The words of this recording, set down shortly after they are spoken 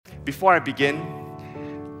before I begin,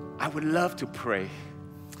 I would love to pray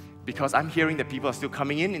because I'm hearing that people are still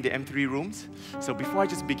coming in the M3 rooms. So before I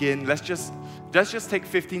just begin, let's just take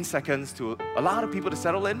 15 seconds to allow the people to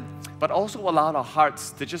settle in, but also allow our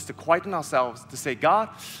hearts to quieten ourselves, to say, God,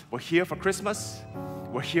 we're here for Christmas.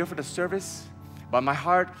 We're here for the service. But my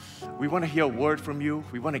heart, we want to hear a word from you.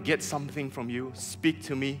 We want to get something from you. Speak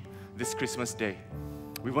to me this Christmas day.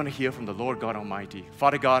 We want to hear from the Lord God Almighty.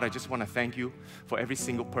 Father God, I just want to thank you for every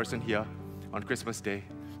single person here on Christmas Day.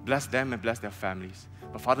 Bless them and bless their families.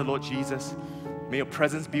 But Father, Lord Jesus, may your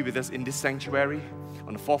presence be with us in this sanctuary,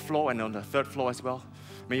 on the 4th floor and on the 3rd floor as well.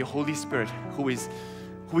 May your Holy Spirit, who is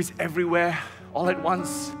everywhere, all at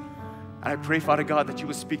once. And I pray, Father God, that you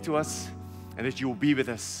will speak to us and that you will be with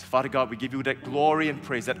us. Father God, we give you that glory and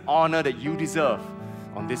praise, that honor that you deserve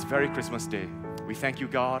on this very Christmas day. We thank you,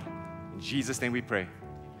 God. In Jesus' name we pray.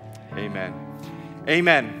 Amen.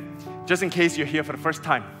 Amen. Just in case you're here for the first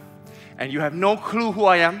time and you have no clue who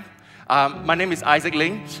I am, my name is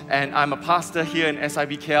Ling, and I'm a pastor here in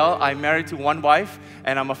SIBKL. I'm married to one wife,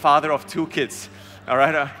 and I'm a father of 2 kids. All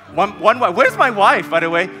right, one wife. Where's my wife, by the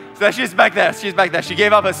way? So she's back there. She's back there. She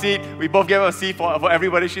gave up a seat. We both gave up a seat for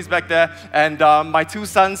everybody. She's back there. And my 2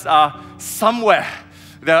 sons are somewhere.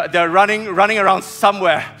 They're running around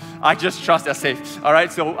somewhere. I just trust they're safe. All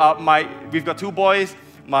right. So we've got 2 boys.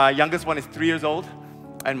 My youngest one is 3 years old,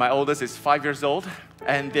 and my oldest is 5 years old.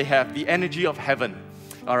 And they have the energy of heaven.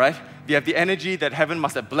 All right. They have the energy that heaven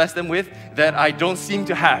must have blessed them with that I don't seem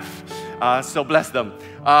to have. So bless them.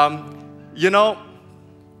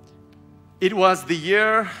 It was the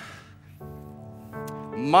year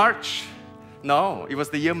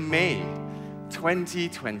May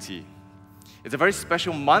 2020. It's a very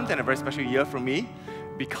special month and a very special year for me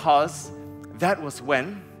because that was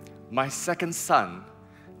when my second son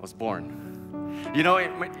was born.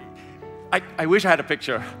 I wish I had a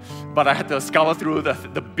picture, but I had to scour through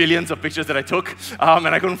the billions of pictures that I took, and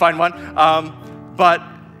I couldn't find one. But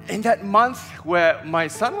in that month where my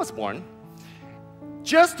son was born,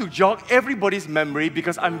 just to jog everybody's memory,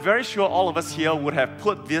 because I'm very sure all of us here would have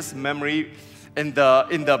put this memory in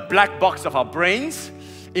the black box of our brains,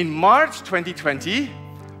 in March 2020,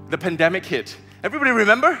 the pandemic hit. Everybody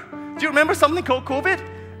remember? Do you remember something called COVID?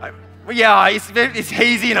 Yeah, it's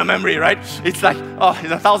hazy in our memory, right? It's like, it's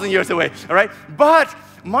 1,000 years away, all right? But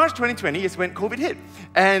March 2020 is when COVID hit.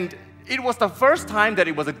 And it was the first time that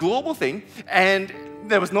it was a global thing, and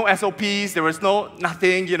there was no SOPs, there was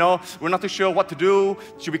nothing, we're not too sure what to do.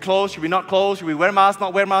 Should we close, should we not close? Should we wear masks,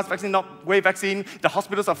 not wear masks, vaccine, not wear vaccine? The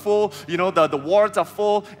hospitals are full, the wards are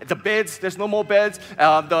full, the beds, there's no more beds,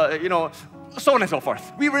 so on and so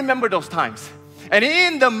forth. We remember those times. And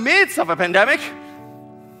in the midst of a pandemic,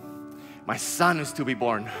 my son is to be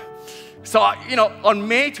born. So, on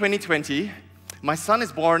May 2020, my son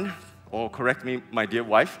is born, or correct me, my dear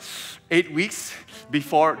wife, 8 weeks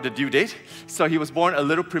before the due date. So he was born a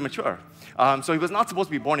little premature. So he was not supposed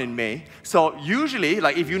to be born in May. So usually,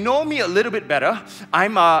 if you know me a little bit better,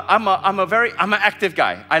 I'm an active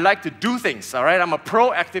guy. I like to do things, all right? I'm a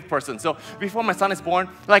proactive person. So before my son is born,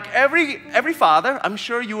 like every father, I'm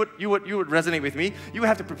sure you would resonate with me. You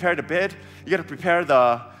have to prepare the bed. You got to prepare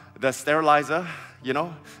the sterilizer.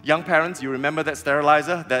 Young parents, you remember that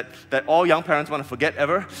sterilizer that all young parents want to forget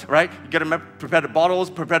ever, right? You got to prepare the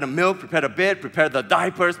bottles, prepare the milk, prepare the bed, prepare the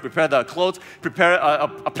diapers, prepare the clothes, prepare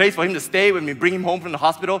a place for him to stay when we bring him home from the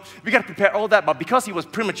hospital. We got to prepare all that, but because he was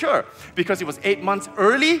premature, because he was 8 months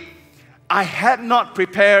early, I had not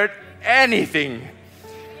prepared anything.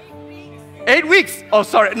 8 weeks. Oh,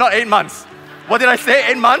 sorry, not 8 months. What did I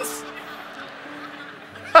say? 8 months?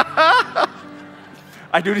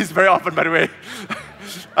 I do this very often, by the way.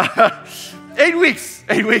 8 weeks.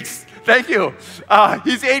 8 weeks. Thank you.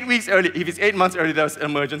 He's 8 weeks early. If he's 8 months early, that's an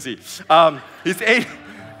emergency. He's 8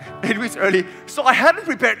 weeks early. So I hadn't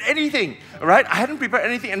prepared anything, right? I hadn't prepared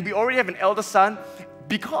anything, and we already have an elder son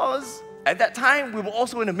because at that time, we were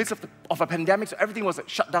also in the midst of a pandemic, so everything was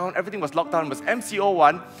shut down, everything was locked down, it was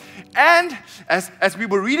MCO1. And as we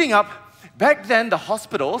were reading up, back then the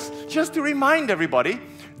hospitals, just to remind everybody,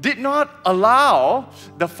 did not allow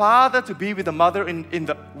the father to be with the mother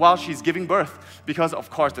while she's giving birth. Because, of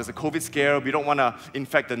course, there's a COVID scare. We don't want to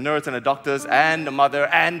infect the nurse and the doctors and the mother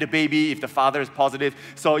and the baby if the father is positive.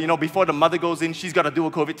 So, before the mother goes in, she's got to do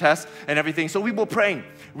a COVID test and everything. So we were praying.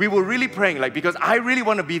 We were really praying, because I really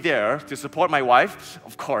want to be there to support my wife,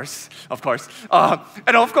 of course.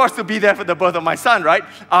 And of course, to be there for the birth of my son, right?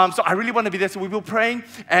 So I really want to be there. So we were praying.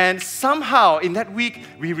 And somehow, in that week,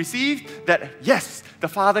 we received that, yes, the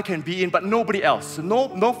father father can be in, but nobody else. So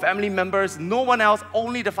no family members, no one else,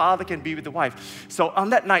 only the father can be with the wife. So on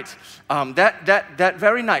that night, that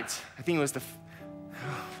very night, I think it was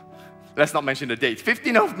let's not mention the date,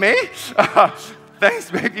 15th of May.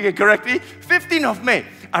 Thanks, maybe you can correct me. 15th of May.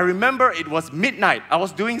 I remember it was midnight. I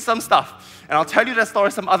was doing some stuff. And I'll tell you that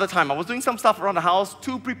story some other time. I was doing some stuff around the house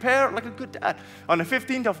to prepare like a good dad. On the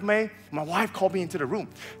 15th of May, my wife called me into the room.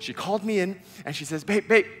 She called me in and she says,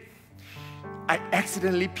 babe, I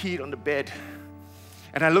accidentally peed on the bed.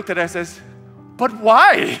 And I looked at her and says, but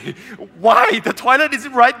why? Why? The toilet is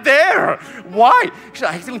right there. Why? She said,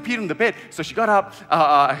 I accidentally peed on the bed. So she got up,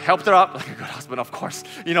 helped her up, like a good husband, of course.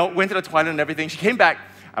 Went to the toilet and everything. She came back.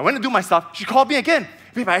 I went to do my stuff. She called me again.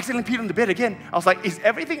 Babe, I accidentally peed on the bed again. I was like, is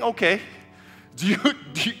everything okay? Do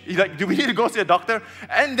we need to go see a doctor?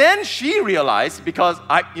 And then she realized, because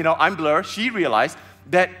I'm blur, she realized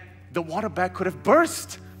that the water bag could have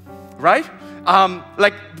burst, right?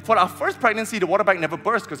 Like for our first pregnancy, the water bag never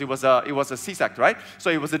burst because it was a C-section, right? So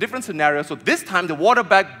it was a different scenario. So this time the water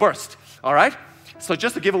bag burst, all right? So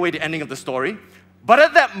just to give away the ending of the story. But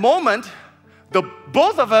at that moment,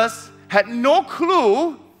 both of us had no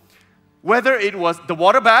clue whether it was the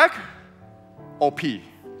water bag or pee.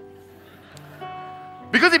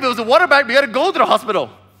 Because if it was a water bag, we had to go to the hospital,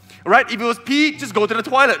 right? If it was pee, just go to the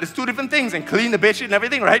toilet. There's two different things, and clean the bedsheet and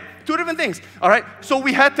everything, right? Two different things, all right? So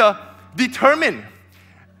we had to determine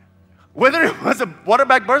whether it was a water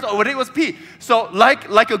bag burst or whether it was pee. So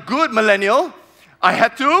like a good millennial, I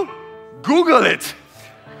had to Google it.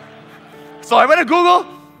 So I went to Google,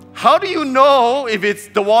 how do you know if it's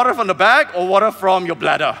the water from the bag or water from your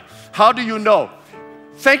bladder? How do you know?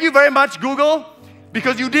 Thank you very much, Google,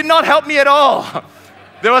 because you did not help me at all.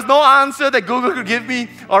 There was no answer that Google could give me.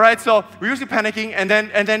 All right, so we were panicking, and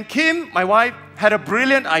then Kim, my wife, had a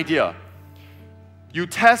brilliant idea. You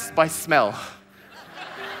test by smell.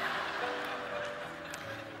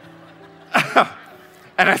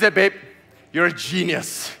 And I said, babe, you're a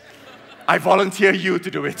genius. I volunteer you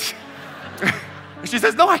to do it. She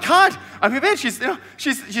says, no, I can't. I'm in bed. She's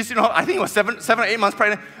I think it was 7 or 8 months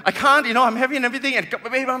pregnant. I can't, I'm heavy and everything. And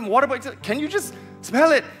babe, I'm water boy. Can you just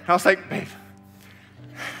smell it? And I was like, babe,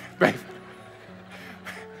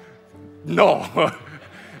 no.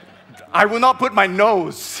 I will not put my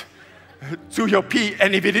nose to your pee.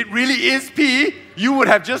 And if it really is pee, you would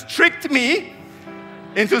have just tricked me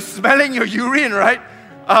into smelling your urine, right?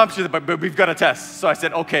 She said, but we've got a test. So I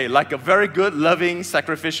said, okay, like a very good, loving,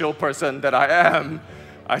 sacrificial person that I am,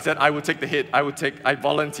 I said, I would take the hit. I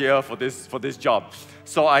volunteer for this job.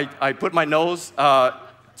 So I put my nose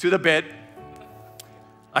to the bed.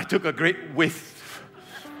 I took a great whiff.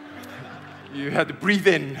 You had to breathe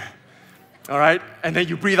in, all right? And then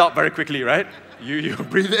you breathe out very quickly, right? You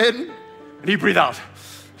breathe in, and you breathe out,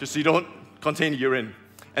 just so you don't contain urine.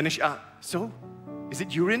 And then she asked, so, is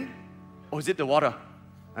it urine, or is it the water?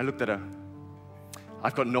 I looked at her.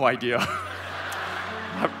 I've got no idea.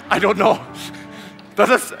 I don't know.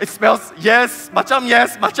 It smells yes,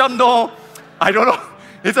 macam no. I don't know.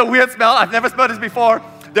 It's a weird smell. I've never smelled this before.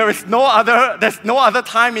 There's no other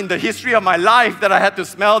time in the history of my life that I had to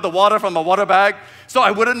smell the water from a water bag. So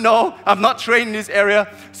I wouldn't know. I'm not trained in this area.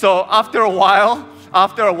 So after a while,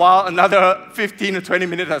 another 15 to 20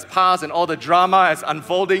 minutes has passed and all the drama is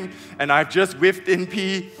unfolding and I've just whiffed in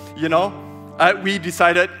pee, we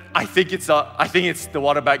decided, I think it's the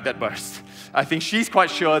water bag that burst. I think she's quite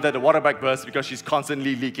sure that the water bag burst because she's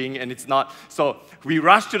constantly leaking and it's not. So we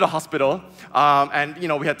rushed to the hospital and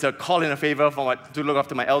we had to call in a favor to look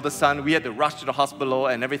after my eldest son. We had to rush to the hospital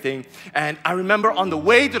and everything. And I remember on the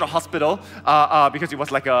way to the hospital, because it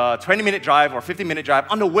was like a 20-minute drive or 15-minute drive,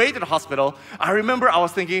 on the way to the hospital, I remember I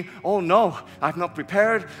was thinking, oh no, I've not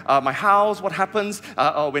prepared my house. What happens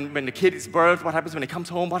when the kid is birthed? What happens when he comes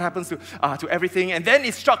home? What happens to everything? And then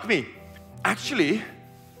it struck me, actually,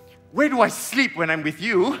 where do I sleep when I'm with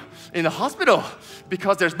you in the hospital?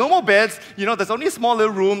 Because there's no more beds. There's only a small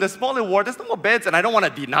little room. There's a small little ward. There's no more beds. And I don't want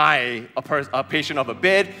to deny a patient of a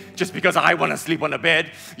bed just because I want to sleep on a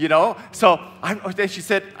bed, So then she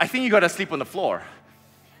said, I think you got to sleep on the floor.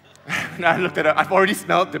 And I looked at her. I've already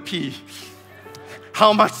smelled the pee.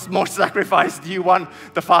 How much more sacrifice do you want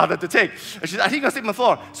the father to take? And she said, I think I'll sleep on the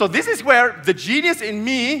floor. So this is where the genius in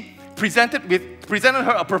me presented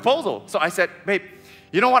her a proposal. So I said, babe,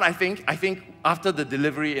 you know what I think? I think after the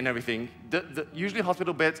delivery and everything, usually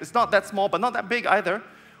hospital beds, it's not that small, but not that big either.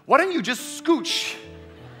 Why don't you just scooch?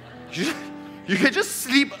 You can just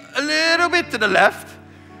sleep a little bit to the left,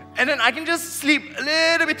 and then I can just sleep a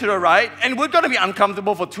little bit to the right, and we're going to be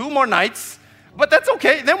uncomfortable for 2 more nights, but that's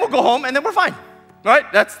okay. Then we'll go home, and then we're fine.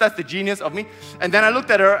 Right? That's the genius of me. And then I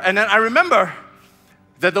looked at her, and then I remember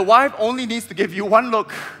that the wife only needs to give you one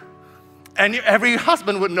look, and every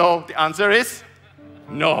husband would know the answer is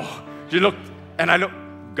no. She looked, and I looked.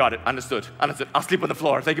 Got it. Understood. I'll sleep on the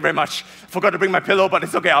floor. Thank you very much. Forgot to bring my pillow, but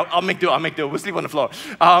it's okay. I'll make do. We'll sleep on the floor.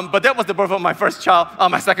 But that was the birth of my first child,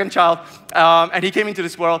 my second child. And he came into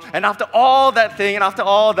this world. And after all that thing, and after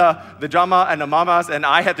all the drama and the mamas, and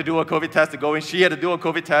I had to do a COVID test to go in, she had to do a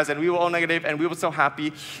COVID test, and we were all negative, and we were so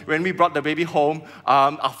happy. When we brought the baby home,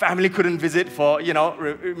 our family couldn't visit for,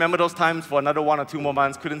 remember those times for another 1 or 2 more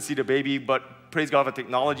months, couldn't see the baby, but praise God for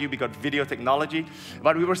technology. We got video technology.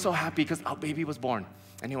 But we were so happy because our baby was born.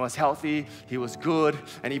 And he was healthy, he was good,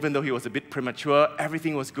 and even though he was a bit premature,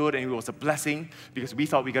 everything was good, and it was a blessing because we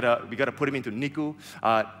thought we gotta put him into NICU.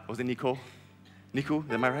 Was it NICU?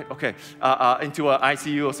 NICU, am I right? Okay. Into an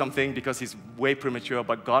ICU or something because he's way premature,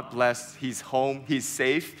 but God bless, he's home, he's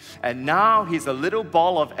safe, and now he's a little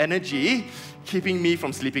ball of energy keeping me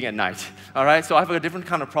from sleeping at night. All right, so I have a different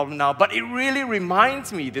kind of problem now, but it really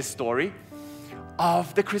reminds me, this story,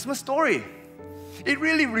 of the Christmas story. It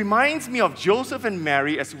really reminds me of Joseph and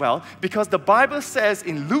Mary as well, because the Bible says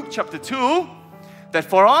in Luke chapter 2 that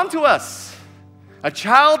for unto us a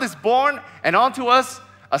child is born, and unto us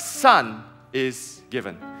a son is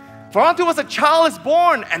given. For unto us a child is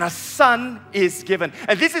born, and a son is given.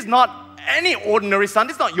 And this is not any ordinary son.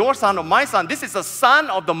 This is not your son or my son. This is the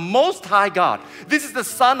Son of the Most High God. This is the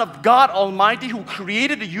Son of God Almighty who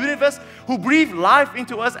created the universe, who breathed life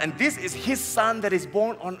into us, and this is His Son that is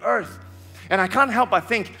born on earth. And I can't help but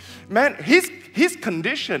think, man, his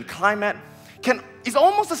condition, climate, is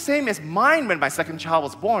almost the same as mine when my second child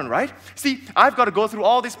was born, right? See, I've got to go through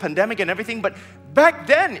all this pandemic and everything, but back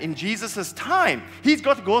then, in Jesus' time, he's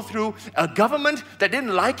got to go through a government that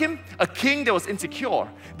didn't like him, a king that was insecure,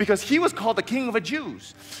 because he was called the King of the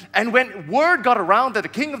Jews. And when word got around that the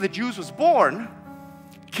King of the Jews was born,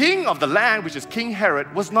 King of the land, which is King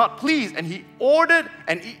Herod, was not pleased, and he ordered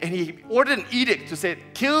an edict to say,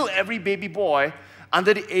 kill every baby boy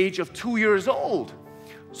under the age of 2 years old.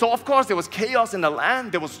 So of course there was chaos in the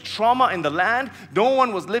land, there was trauma in the land, no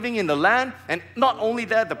one was living in the land, and not only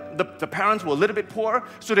that, the parents were a little bit poor,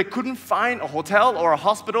 so they couldn't find a hotel or a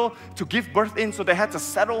hospital to give birth in, so they had to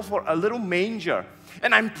settle for a little manger.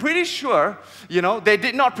 And I'm pretty sure, they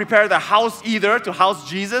did not prepare the house either to house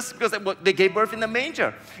Jesus, because they gave birth in the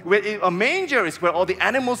manger. A manger is where all the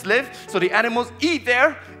animals live, so the animals eat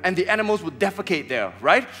there, and the animals would defecate there,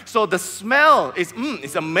 right? So the smell is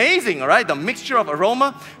it's amazing, all right? The mixture of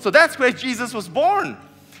aroma. So that's where Jesus was born,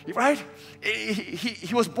 right?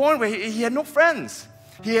 He was born where he had no friends.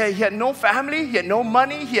 He had no family, he had no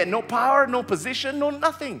money, he had no power, no position, no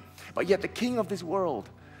nothing. But yet the King of this world,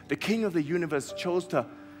 the King of the universe, chose to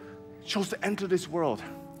enter this world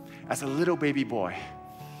as a little baby boy.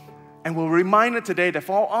 And we're reminded today that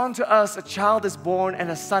for unto us a child is born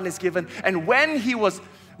and a son is given. And when he was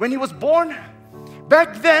born,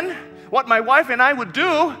 back then, what my wife and I would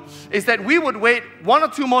do is that we would wait 1 or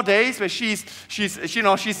 2 more days where she's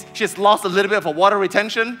lost a little bit of her water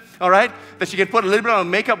retention, all right? That she can put a little bit on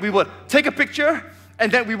makeup. We would take a picture,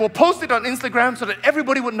 and then we will post it on Instagram so that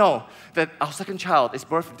everybody would know that our second child is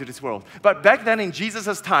birthed into this world. But back then in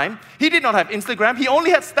Jesus' time, he did not have Instagram. He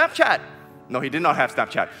only had Snapchat. No, he did not have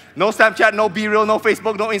Snapchat. No Snapchat, no BeReal, no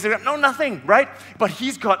Facebook, no Instagram, no nothing, right? But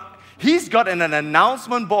he's got an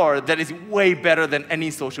announcement board that is way better than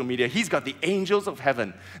any social media. He's got the angels of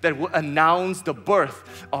heaven that will announce the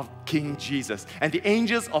birth of King Jesus. And the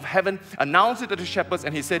angels of heaven announced it to the shepherds,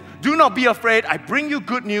 and he said, do not be afraid. I bring you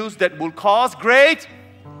good news that will cause great...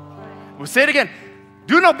 We'll say it again.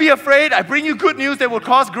 Do not be afraid. I bring you good news that will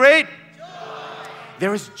cause great...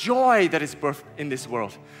 There is joy that is birthed in this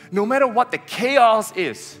world. No matter what the chaos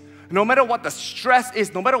is, no matter what the stress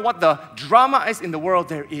is, no matter what the drama is in the world,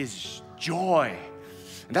 there is joy.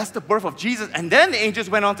 And that's the birth of Jesus. And then the angels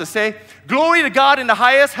went on to say, glory to God in the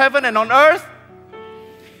highest heaven, and on earth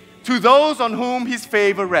to those on whom His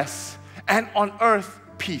favor rests. And on earth,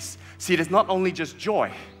 peace. See, there's not only just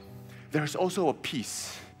joy, there's also a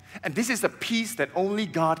peace. And this is a peace that only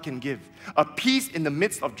God can give. A peace in the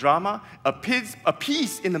midst of drama, a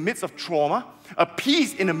peace in the midst of trauma, a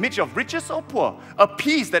peace in the midst of riches or poor, a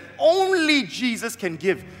peace that only Jesus can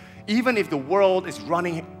give, even if the world is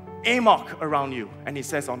running amok around you. And he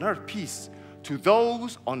says, on earth, peace to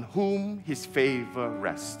those on whom His favor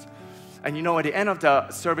rests. And at the end of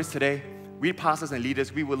the service today, we pastors and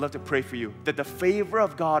leaders, we would love to pray for you, that the favor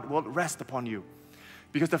of God will rest upon you.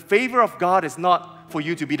 Because the favor of God is not for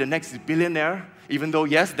you to be the next billionaire, even though,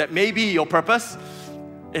 yes, that may be your purpose.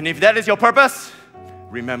 And if that is your purpose,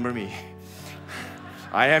 remember me.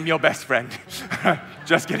 I am your best friend.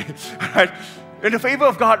 Just kidding. All right? And the favor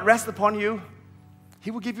of God rests upon you He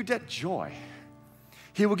will give you that joy.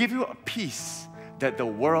 He will give you a peace that the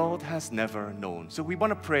world has never known. So we want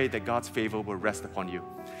to pray that God's favor will rest upon you.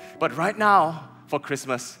 But right now, for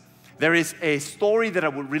Christmas, there is a story that I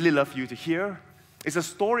would really love you to hear. It's a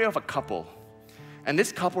story of a couple. And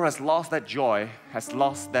this couple has lost that joy, has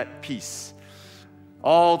lost that peace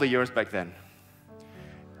all the years back then.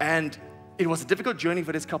 And it was a difficult journey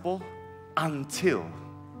for this couple until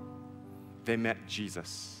they met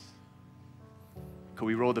Jesus. Could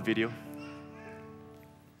we roll the video?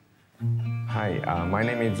 Hi, my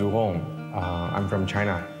name is Zhu Hong. I'm from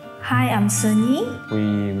China. Hi, I'm Sunny.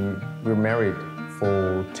 We were married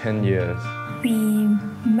for 10 years. We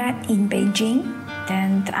met in Beijing,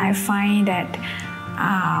 and I find that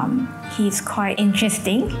he's quite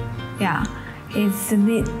interesting. Yeah, it's a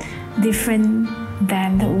bit different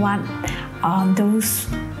than what those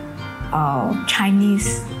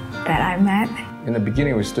Chinese that I met. In the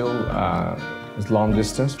beginning, we still was long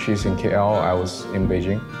distance. She's in KL, I was in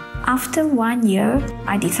Beijing. After 1 year,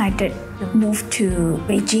 I decided to move to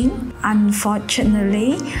Beijing.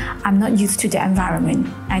 Unfortunately, I'm not used to the environment.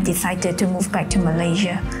 I decided to move back to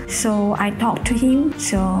Malaysia. So I talked to him,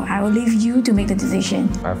 so I will leave you to make the decision.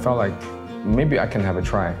 I felt like maybe I can have a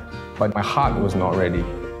try, but my heart was not ready.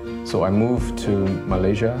 So I moved to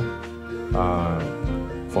Malaysia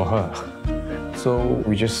for her. So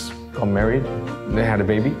we just got married, they had a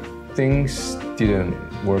baby. Things didn't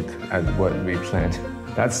work as what we planned.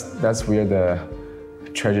 That's where the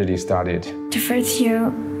tragedy started. The first year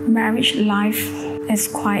marriage life is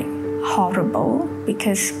quite horrible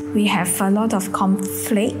because we have a lot of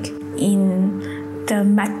conflict in the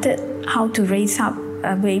method how to raise up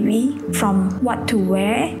a baby, from what to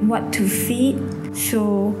wear, what to feed.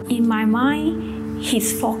 So in my mind,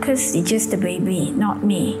 his focus is just the baby, not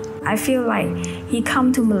me. I feel like he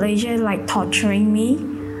come to Malaysia like torturing me.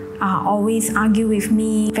 Always argue with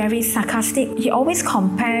me, very sarcastic. He always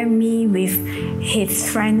compare me with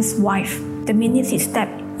his friend's wife. The minute he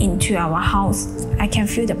stepped into our house, I can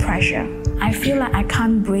feel the pressure. I feel like I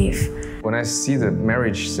can't breathe. When I see the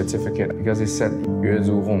marriage certificate, because it said Yue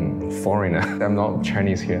Zhu Hong, foreigner, I'm not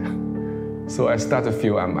Chinese here. So I start to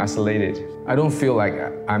feel I'm isolated. I don't feel like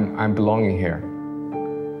I'm belonging here.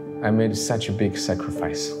 I made such a big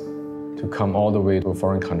sacrifice to come all the way to a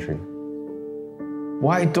foreign country.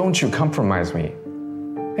 Why don't you compromise me?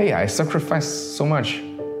 Hey, I sacrificed so much.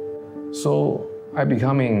 So I'm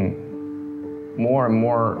becoming more and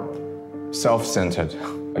more self-centered.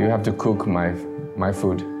 You have to cook my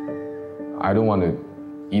food. I don't want to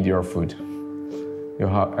eat your food.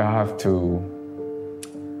 I have to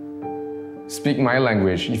speak my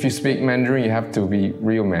language. If you speak Mandarin, you have to be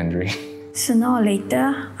real Mandarin. Sooner or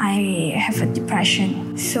later, I have a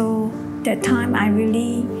depression. So that time I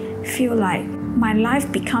really feel like my life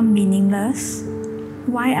become meaningless.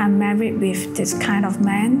 Why I'm married with this kind of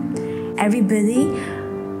man? Everybody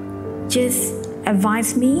just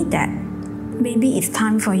advised me that maybe it's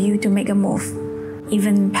time for you to make a move.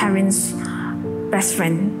 Even parents, best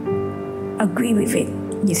friend agree with it.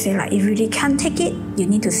 You say like, if you really can't take it, you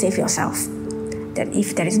need to save yourself. That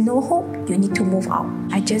if there is no hope, you need to move out.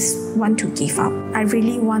 I just want to give up. I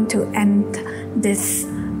really want to end this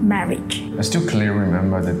marriage. I still clearly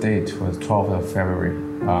remember the date was 12th of February.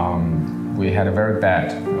 We had a very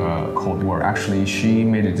bad Cold War. Actually, she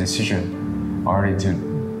made a decision already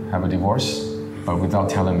to have a divorce, but without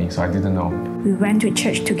telling me, so I didn't know. We went to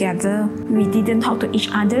church together. We didn't talk to each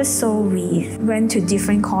other, so we went to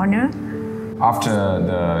different corner. After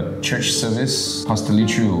the church service, Pastor Li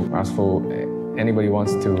Chu asked for anybody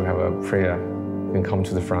wants to have a prayer, can come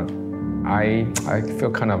to the front. I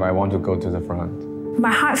feel I want to go to the front. My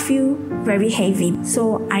heart feel very heavy,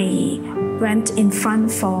 so I went in front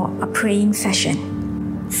for a praying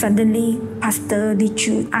session. Suddenly, Pastor Li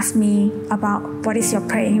Chu asked me about what is your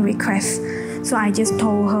praying request. So I just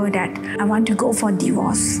told her that I want to go for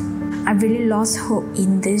divorce. I really lost hope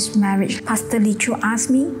in this marriage. Pastor Li Chu asked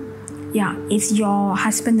me, yeah, is your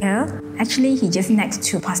husband here? Actually, he just next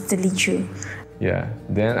to Pastor Li Chu. Yeah,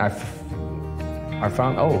 then I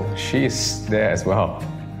found, oh, she's there as well.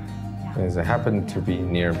 Because I happened to be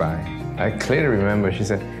nearby. I clearly remember she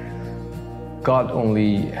said, God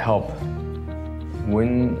only help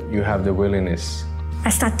when you have the willingness. I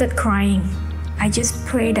started crying. I just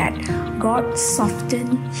pray that God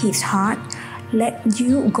soften his heart, let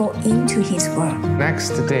you go into his word.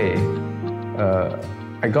 Next day,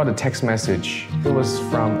 I got a text message. It was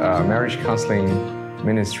from a marriage counseling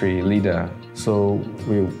ministry leader. So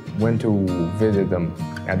we went to visit them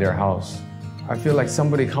at their house. I feel like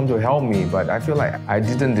somebody come to help me, but I feel like I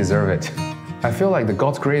didn't deserve it. I feel like the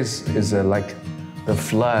God's grace is like the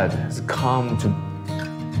flood has come to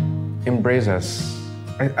embrace us.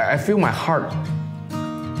 I feel my heart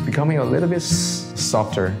becoming a little bit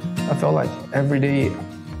softer. I felt like every day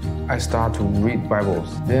I start to read Bibles.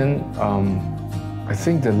 Then I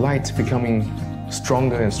think the light becoming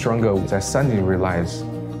stronger and stronger. I suddenly realized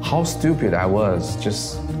how stupid I was,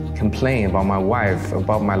 just complaining about my wife,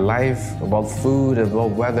 about my life, about food,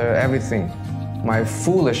 about weather, everything. My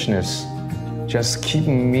foolishness just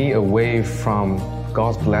keeping me away from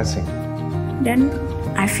God's blessing. Then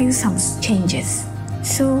I feel some changes.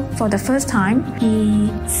 So for the first time,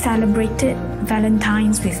 he celebrated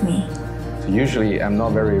Valentine's with me. Usually I'm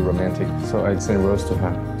not very romantic, so I sent a rose to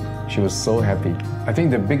her. She was so happy. I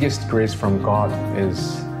think the biggest grace from God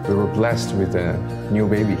is we were blessed with a new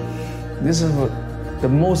baby. This is the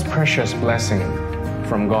most precious blessing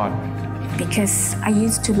from God. Because I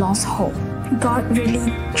used to lose hope. God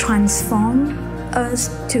really transformed us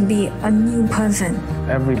to be a new person.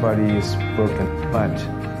 Everybody is broken, but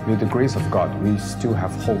with the grace of God, we still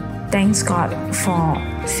have hope. Thanks God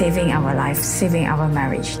for saving our life, saving our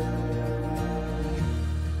marriage.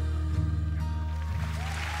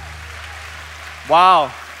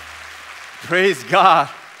 Wow. Praise God.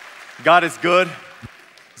 God is good.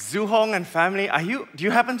 Zhu Hong and family, do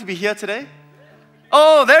you happen to be here today?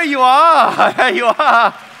 Oh, there you are. There you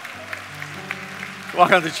are.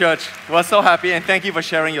 Welcome to church. We're so happy and thank you for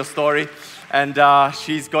sharing your story. And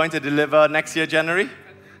she's going to deliver next year, January.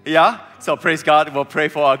 Yeah? So praise God. We'll pray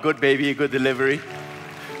for a good baby, a good delivery.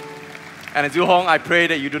 And Zhu Hong, I pray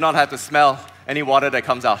that you do not have to smell any water that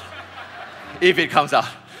comes out. If it comes out.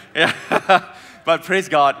 Yeah. But praise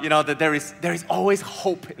God, that there is always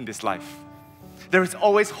hope in this life. There is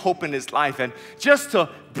always hope in this life. And just to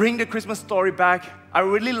bring the Christmas story back, I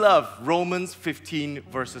really love Romans 15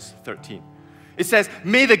 verses 13. It says,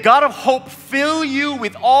 "May the God of hope fill you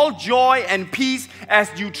with all joy and peace as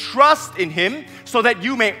you trust in Him, so that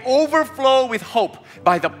you may overflow with hope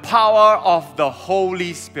by the power of the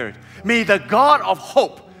Holy Spirit." May the God of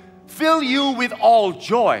hope fill you with all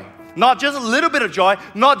joy. Not just a little bit of joy,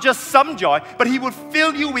 not just some joy, but He will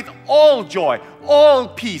fill you with all joy, all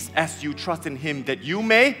peace as you trust in Him, that you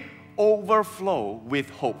may overflow with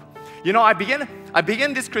hope. I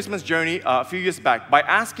began this Christmas journey a few years back by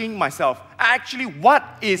asking myself, actually, what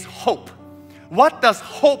is hope? What does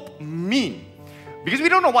hope mean? Because we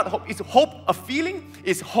don't know what hope is. Hope a feeling?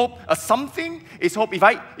 Is hope a something? Is hope if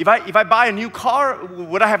I buy a new car,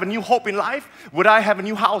 would I have a new hope in life? Would I have a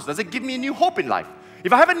new house? Does it give me a new hope in life?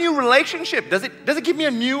 If I have a new relationship, does it give me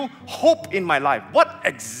a new hope in my life? What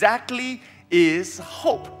exactly is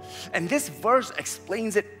hope? And this verse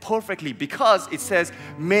explains it perfectly because it says,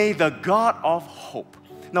 "May the God of hope."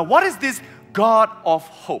 Now, what is this God of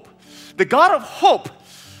hope? The God of hope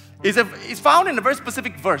is found in a very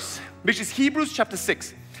specific verse, which is Hebrews chapter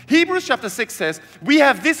 6. Hebrews chapter 6 says, "We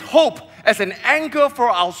have this hope as an anchor for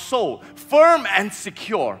our soul, firm and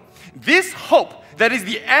secure." This hope that is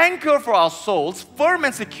the anchor for our souls, firm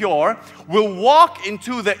and secure, will walk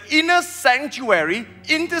into the inner sanctuary,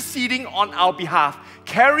 interceding on our behalf,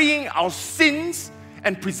 carrying our sins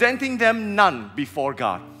and presenting them none before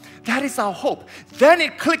God. That is our hope. Then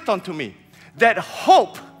it clicked onto me that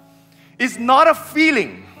hope is not a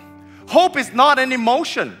feeling. Hope is not an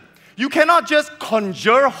emotion. You cannot just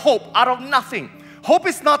conjure hope out of nothing. Hope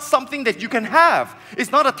is not something that you can have.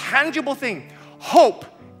 It's not a tangible thing. Hope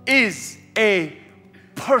is a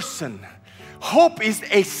person. Hope is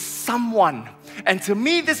a someone. And to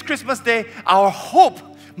me this Christmas day, our hope,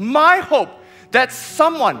 my hope, that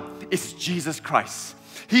someone is Jesus Christ.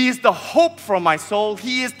 He is the hope for my soul.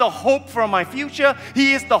 He is the hope for my future.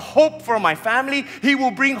 He is the hope for my family. He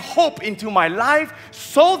will bring hope into my life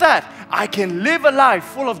so that I can live a life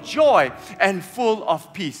full of joy and full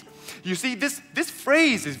of peace. You see, this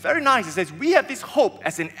phrase is very nice. It says, we have this hope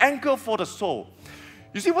as an anchor for the soul.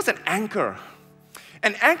 You see, what's an anchor?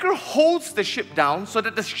 An anchor holds the ship down so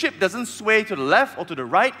that the ship doesn't sway to the left or to the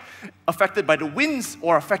right, affected by the winds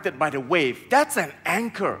or affected by the wave. That's an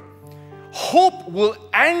anchor. Hope will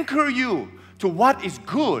anchor you to what is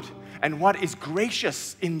good and what is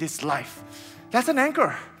gracious in this life. That's an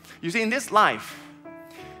anchor. You see, in this life,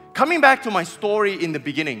 coming back to my story in the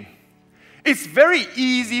beginning, it's very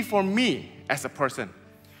easy for me as a person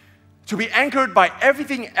to be anchored by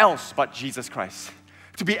everything else but Jesus Christ.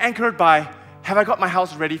 To be anchored by, have I got my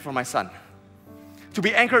house ready for my son? To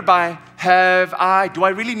be anchored by, do I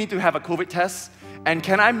really need to have a COVID test? And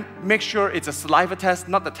can I make sure it's a saliva test,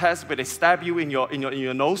 not the test where they stab you in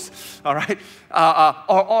your nose, all right?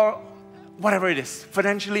 Or whatever it is,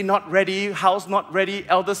 financially not ready, house not ready,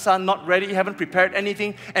 elder son not ready, haven't prepared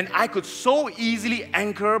anything, and I could so easily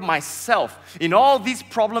anchor myself in all these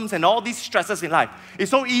problems and all these stresses in life. It's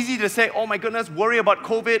so easy to say, oh my goodness, worry about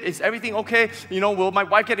COVID, is everything okay? Will my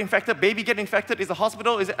wife get infected, baby get infected, is the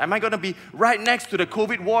hospital, am I going to be right next to the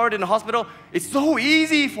COVID ward in the hospital? It's so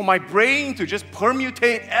easy for my brain to just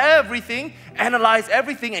permutate everything, analyze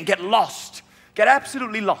everything, and get lost, get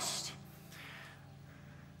absolutely lost.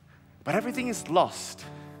 But everything is lost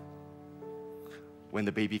when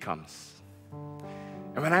the baby comes.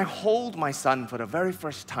 And when I hold my son for the very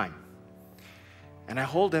first time, and I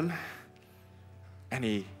hold him, and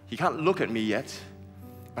he can't look at me yet,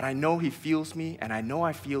 but I know he feels me, and I know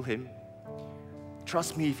I feel him.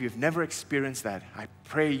 Trust me, if you've never experienced that, I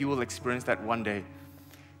pray you will experience that one day.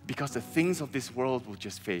 Because the things of this world will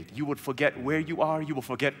just fade. You would forget where you are. You will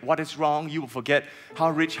forget what is wrong. You will forget how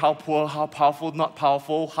rich, how poor, how powerful, not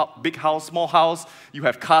powerful, how big house, small house. You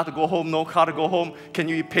have car to go home, no car to go home. Can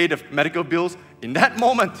you pay the medical bills? In that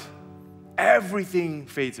moment, everything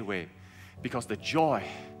fades away. Because the joy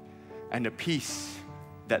and the peace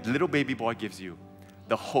that little baby boy gives you,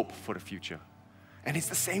 the hope for the future. And it's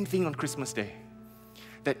the same thing on Christmas Day.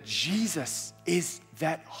 That Jesus is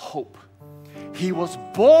that hope. He was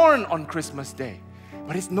born on Christmas Day,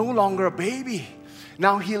 but he's no longer a baby.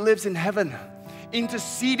 Now he lives in heaven,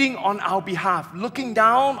 interceding on our behalf, looking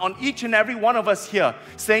down on each and every one of us here,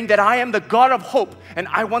 saying that I am the God of hope, and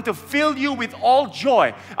I want to fill you with all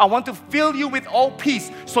joy. I want to fill you with all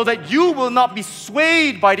peace, so that you will not be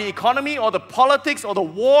swayed by the economy or the politics or the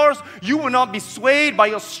wars. You will not be swayed by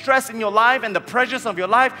your stress in your life and the pressures of your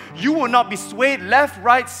life. You will not be swayed left,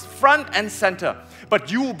 right, front, and center. But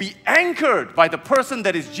you will be anchored by the person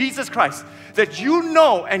that is Jesus Christ, that you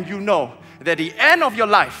know and you know that at the end of your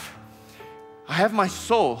life, I have my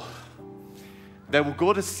soul that will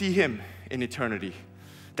go to see Him in eternity.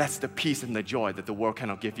 That's the peace and the joy that the world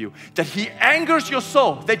cannot give you. That He anchors your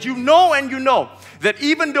soul, that you know and you know that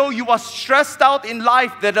even though you are stressed out in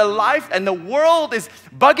life, that the life and the world is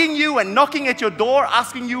bugging you and knocking at your door,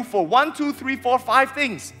 asking you for 1, 2, 3, 4, 5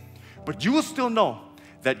 things, but you will still know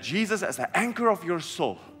that Jesus, as the anchor of your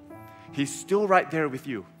soul, He's still right there with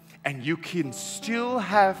you. And you can still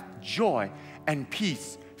have joy and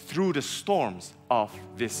peace through the storms of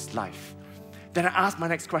this life. Then I ask my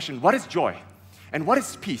next question, what is joy? And what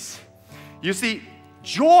is peace? You see,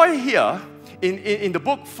 joy here in the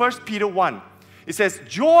book 1 Peter 1, it says,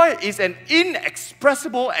 joy is an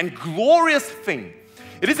inexpressible and glorious thing.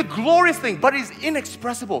 It is a glorious thing, but it is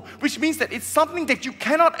inexpressible, which means that it's something that you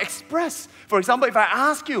cannot express. For example, if I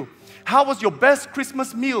ask you, how was your best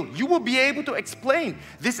Christmas meal? You will be able to explain,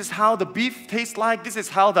 this is how the beef tastes like, this is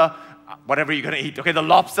how the, whatever you're going to eat, okay, the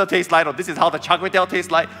lobster tastes like, or this is how the char kway teow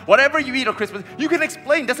tastes like. Whatever you eat on Christmas, you can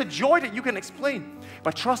explain. There's a joy that you can explain.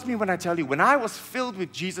 But trust me when I tell you, when I was filled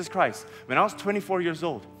with Jesus Christ, when I was 24 years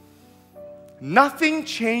old, nothing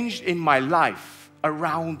changed in my life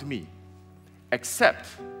around me except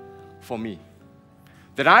for me.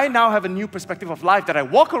 That I now have a new perspective of life, that I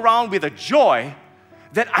walk around with a joy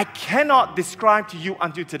that I cannot describe to you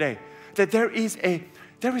until today. That there's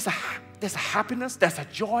a happiness, there's a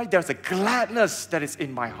joy, there's a gladness that is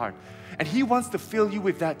in my heart. And He wants to fill you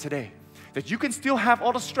with that today. That you can still have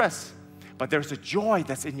all the stress, but there's a joy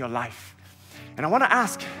that's in your life. And I want to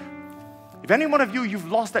ask, if any one of you, you've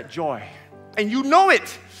lost that joy, and you know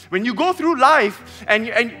it, when you go through life and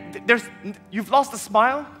you've lost the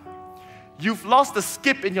smile, you've lost the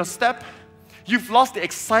skip in your step, you've lost the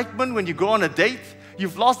excitement when you go on a date,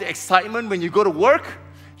 you've lost the excitement when you go to work,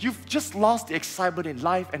 you've just lost the excitement in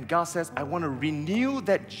life, and God says, I want to renew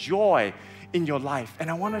that joy in your life.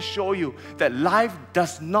 And I want to show you that life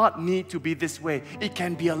does not need to be this way. It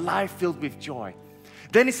can be a life filled with joy.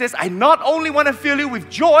 Then He says, I not only want to fill you with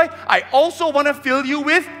joy, I also want to fill you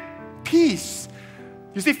with peace.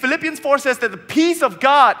 You see, Philippians 4 says that the peace of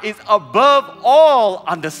God is above all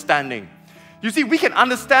understanding. You see, we can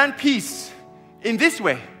understand peace in this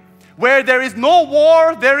way. Where there is no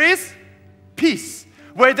war, there is peace.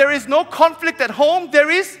 Where there is no conflict at home, there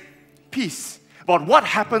is peace. But what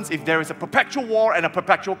happens if there is a perpetual war and a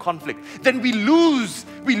perpetual conflict? Then we lose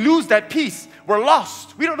that peace. We're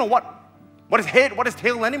lost. We don't know what is head, what is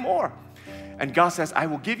tail anymore. And God says, I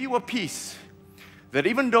will give you a peace that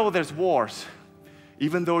even though there's wars,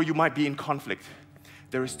 even though you might be in conflict,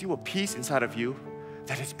 there is still a peace inside of you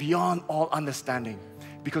that is beyond all understanding.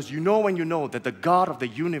 Because you know when you know that the God of the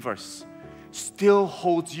universe still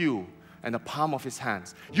holds you in the palm of His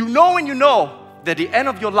hands. You know when you know that at the end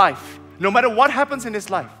of your life, no matter what happens in this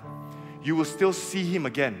life, you will still see Him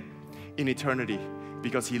again in eternity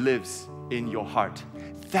because He lives in your heart.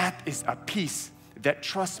 that is a peace that,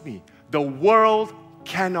 trust me, the world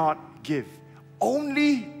cannot give.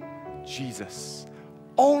 Only Jesus.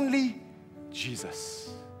 Only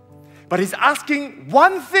Jesus. But He's asking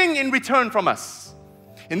one thing in return from us.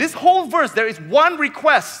 In this whole verse, there is one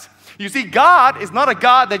request. You see, God is not a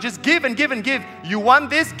God that just give and give and give. You want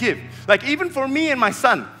this, give. Like even for me and my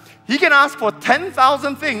son, he can ask for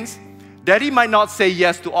 10,000 things. Daddy might not say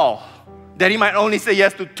yes to all. Daddy might only say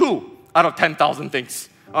yes to 2 out of 10,000 things.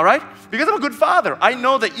 All right? Because I'm a good father. I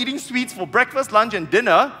know that eating sweets for breakfast, lunch, and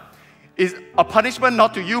dinner is a punishment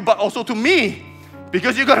not to you, but also to me.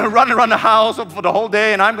 Because you're going to run around the house for the whole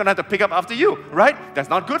day and I'm going to have to pick up after you, right? That's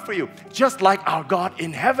not good for you. Just like our God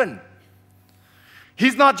in heaven.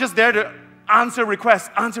 He's not just there to answer requests,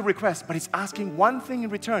 but He's asking one thing in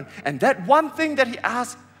return. And that one thing that He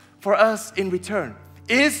asks for us in return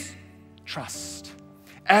is trust.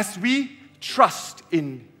 As we trust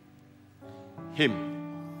in Him.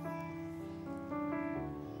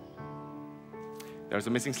 There's a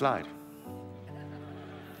missing slide.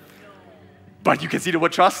 But you can see the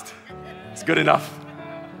word trust. It's good enough.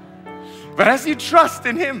 But as you trust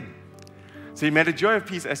in Him, so may the joy of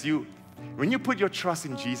peace when you put your trust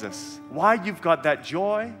in Jesus, why you've got that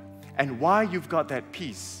joy and why you've got that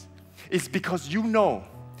peace is because you know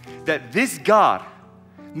that this God,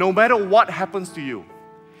 no matter what happens to you,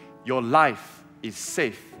 your life is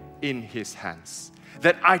safe in His hands.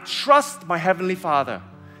 That I trust my Heavenly Father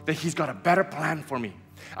that He's got a better plan for me.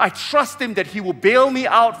 I trust Him that He will bail me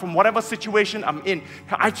out from whatever situation I'm in.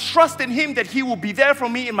 I trust in Him that He will be there for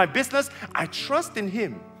me in my business. I trust in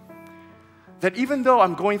Him that even though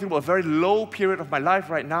I'm going through a very low period of my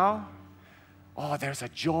life right now, there's a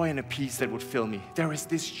joy and a peace that would fill me. There is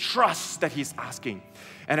this trust that He's asking.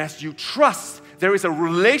 And as you trust, there is a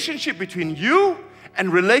relationship between you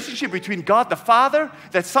and relationship between God the Father.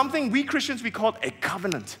 That's something we Christians, we call a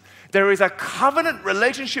covenant. There is a covenant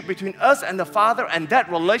relationship between us and the Father, and that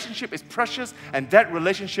relationship is precious, and that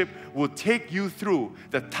relationship will take you through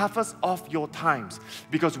the toughest of your times.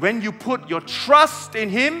 Because when you put your trust in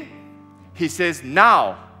Him, He says,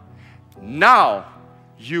 now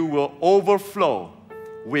you will overflow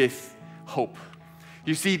with hope.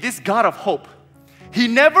 You see, this God of hope, He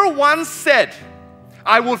never once said,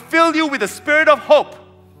 I will fill you with the spirit of hope.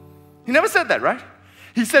 He never said that, right?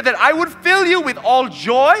 He said that I would fill you with all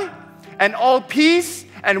joy and all peace,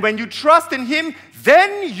 and when you trust in Him,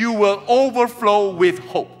 then you will overflow with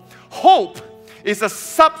hope. Hope is a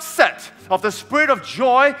subset of the spirit of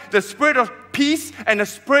joy, the spirit of peace, and the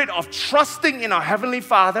spirit of trusting in our Heavenly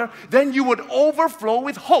Father. Then you would overflow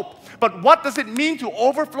with hope. But what does it mean to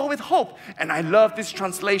overflow with hope? And I love this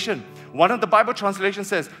translation. One of the Bible translations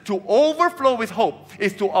says, to overflow with hope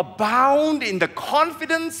is to abound in the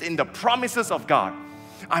confidence in the promises of God.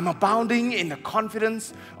 I'm abounding in the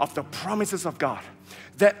confidence of the promises of God.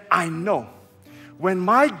 That I know when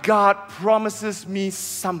my God promises me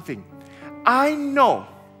something, I know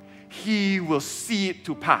He will see it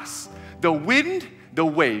to pass. The wind, the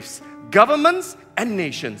waves, governments and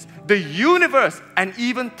nations, the universe and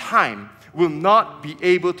even time will not be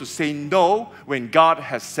able to say no when God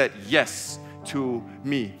has said yes to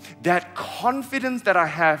me. That confidence that I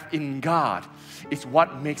have in God is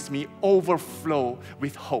what makes me overflow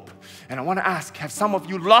with hope. And I want to ask, have some of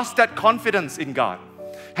you lost that confidence in God?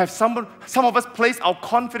 Have some of us placed our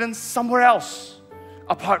confidence somewhere else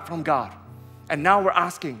apart from God? And now we're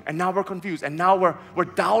asking, and now we're confused, and now we're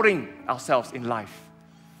doubting ourselves in life.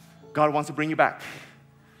 God wants to bring you back.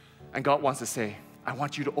 And God wants to say, I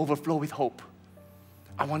want you to overflow with hope.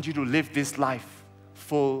 I want you to live this life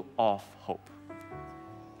full of hope.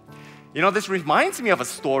 You know, this reminds me of a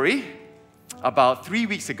story. About 3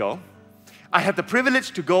 weeks ago, I had the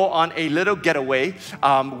privilege to go on a little getaway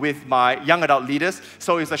with my young adult leaders.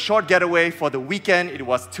 So it's a short getaway for the weekend. It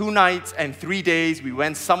was 2 nights and 3 days. We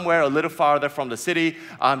went somewhere a little farther from the city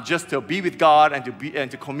just to be with God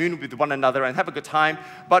and to commune with one another and have a good time.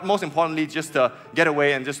 But most importantly, just to get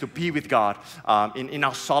away and just to be with God in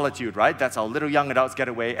our solitude, right? That's our little young adults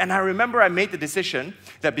getaway. And I remember I made the decision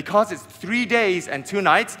that because it's 3 days and 2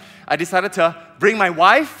 nights, I decided to bring my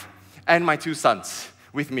wife and my 2 sons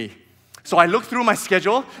with me. So I looked through my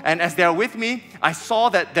schedule, and as they're with me, I saw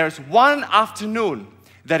that there's one afternoon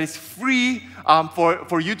that is free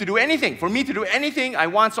for you to do anything, for me to do anything I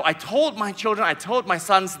want. So I told my children, I told my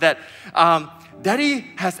sons that Daddy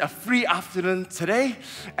has a free afternoon today,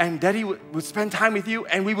 and Daddy would spend time with you,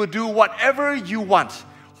 and we will do whatever you want.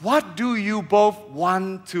 What do you both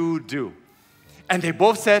want to do? And they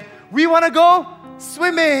both said, we want to go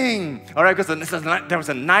swimming. All right, because there was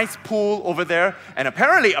a nice pool over there. And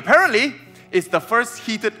apparently, It's the first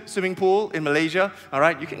heated swimming pool in Malaysia, all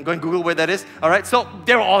right? You can go and Google where that is, all right? So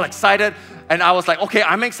they were all excited, and I was like, okay,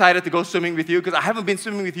 I'm excited to go swimming with you because I haven't been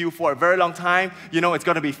swimming with you for a very long time. You know, it's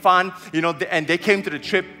going to be fun, you know, and they came to the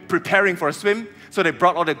trip preparing for a swim. So they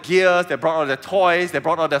brought all the gears, they brought all the toys, they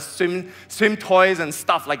brought all the swim toys and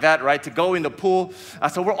stuff like that, right, to go in the pool.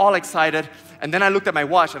 So we're all excited. And then I looked at my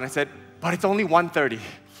watch and I said, but it's only 1:30.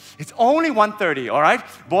 It's only 1:30, all right?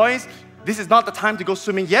 Boys, this is not the time to go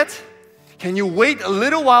swimming yet. Can you wait a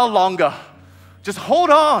little while longer? Just hold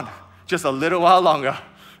on, just a little while longer,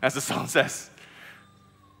 as the song says.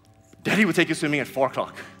 Daddy will take you swimming at 4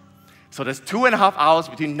 o'clock. So there's 2.5 hours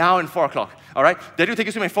between now and 4 o'clock, all right? Daddy will take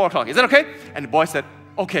you swimming at 4 o'clock. Is that okay? And the boy said,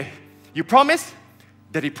 okay. You promise?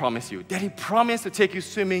 Daddy promised you. Daddy promised to take you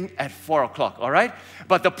swimming at 4 o'clock, all right?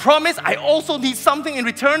 But the promise, I also need something in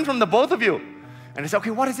return from the both of you. And I said, okay,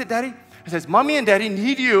 what is it, Daddy? He says, Mommy and Daddy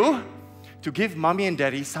need you to give Mommy and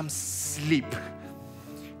Daddy some sleep.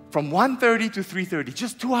 From 1:30 to 3:30,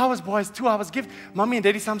 just 2 hours, boys, 2 hours. Give Mommy and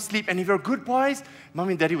Daddy some sleep. And if you're good boys,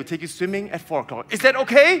 Mommy and Daddy will take you swimming at 4 o'clock. Is that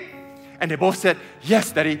okay? And they both said,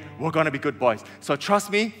 yes, Daddy, we're going to be good boys. So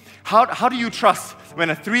trust me. How do you trust when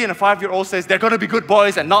a 3 and a 5-year-old says they're going to be good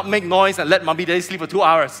boys and not make noise and let Mommy and Daddy sleep for 2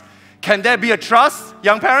 hours? Can there be a trust,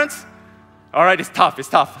 young parents? All right, it's tough, it's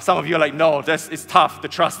tough. Some of you are like, no, it's tough to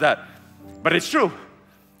trust that. But it's true.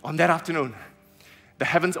 On that afternoon, the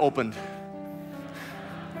heavens opened.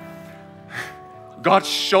 God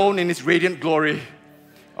shone in His radiant glory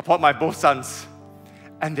upon my both sons,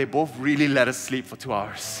 and they both really let us sleep for 2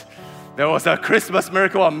 hours. There was a Christmas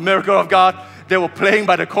miracle, a miracle of God. They were playing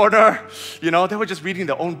by the corner. You know, they were just reading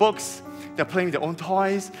their own books. They're playing with their own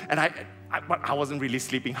toys. And I wasn't really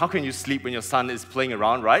sleeping. How can you sleep when your son is playing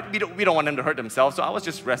around, right? We don't want them to hurt themselves. So I was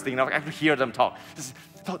just resting. I could hear them talk. Just,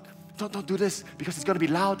 don't do this because it's going to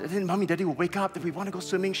be loud. And then Mommy and Daddy will wake up. If we want to go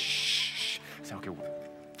swimming, shh. I said, okay,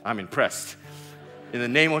 I'm impressed. In the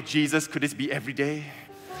name of Jesus, could this be every day?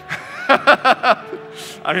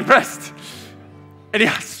 I'm impressed. And it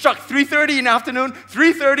struck 3:30 in the afternoon,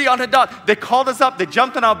 3:30 on the dot. They called us up, they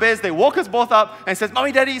jumped on our beds, they woke us both up and said,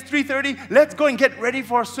 Mommy, Daddy, it's 3:30. Let's go and get ready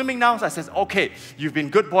for swimming now. So I said, okay, you've been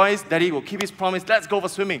good boys. Daddy will keep his promise. Let's go for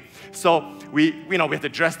swimming. So we had to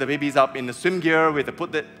dress the babies up in the swim gear. We had to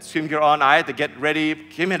put the swim gear on. I had to get ready.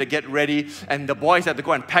 Kim had to get ready. And the boys had to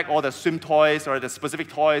go and pack all the swim toys or the specific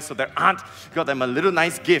toys. So their aunt got them a little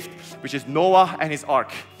nice gift, which is Noah and his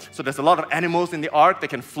ark. So there's a lot of animals in the ark that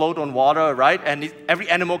can float on water, right? And every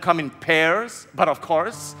animal come in pairs. But of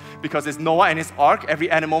course, because it's Noah and his ark,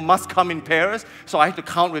 every animal must come in pairs. So I have to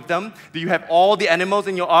count with them. Do you have all the animals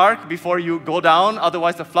in your ark before you go down?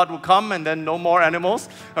 Otherwise, the flood will come and then no more animals.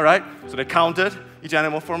 All right? So they counted each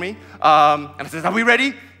animal for me. And I said, are we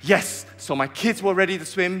ready? Yes. So my kids were ready to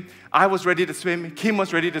swim. I was ready to swim. Kim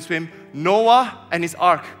was ready to swim. Noah and his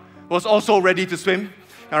ark was also ready to swim.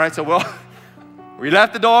 All right, so we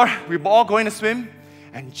left the door. We were all going to swim.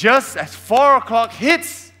 And just as 4 o'clock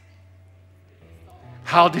hits,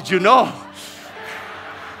 how did you know?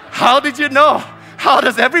 How did you know? How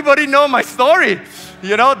does everybody know my story?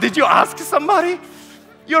 You know, did you ask somebody?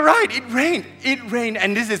 You're right, it rained. It rained,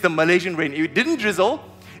 and this is the Malaysian rain. It didn't drizzle.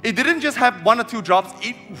 It didn't just have 1 or 2 drops.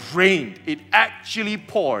 It rained. It actually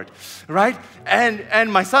poured, right?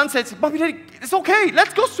 And my son said, Mommy, Daddy, it's okay.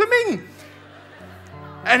 Let's go swimming.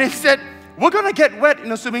 And he said, we're going to get wet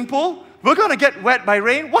in a swimming pool. We're going to get wet by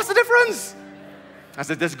rain. What's the difference? I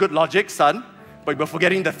said, there's good logic, son, but we're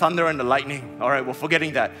forgetting the thunder and the lightning. All right, we're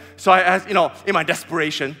forgetting that. So I asked, in my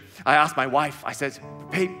desperation, I asked my wife, I said,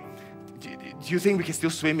 babe, do you think we can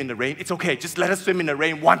still swim in the rain? It's okay, just let us swim in the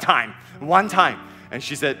rain one time. And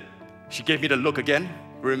she said, she gave me the look again.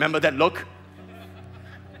 Remember that look?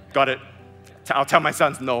 Got it. I'll tell my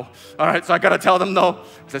sons no. All right, so I got to tell them no.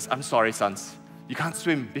 I says, I'm sorry, sons. You can't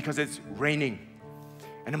swim because it's raining.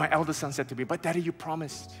 And then my eldest son said to me, but Daddy, you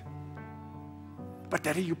promised. But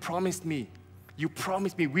Daddy, you promised me. You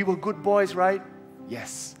promised me. We were good boys, right?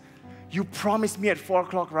 Yes. You promised me at 4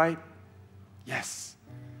 o'clock, right? Yes.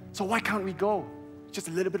 So why can't we go? Just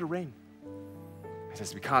a little bit of rain. I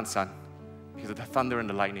says, we can't, son, because of the thunder and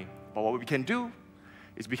the lightning. But what we can do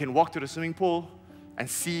is we can walk to the swimming pool and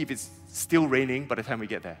see if it's still raining by the time we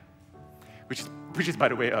get there. Which is by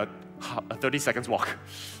the way, a 30 seconds walk.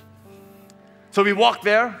 So we walked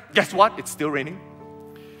there. Guess what? It's still raining.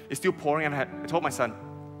 It's still pouring. And I told my son,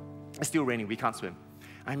 it's still raining. We can't swim.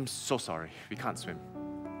 I'm so sorry. We can't swim.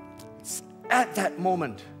 At that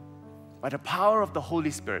moment, by the power of the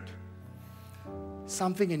Holy Spirit,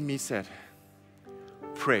 something in me said,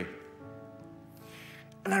 pray.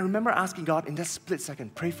 And I remember asking God in that split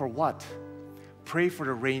second, pray for what? Pray for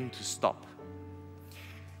the rain to stop.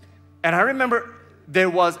 And I remember there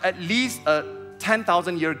was at least a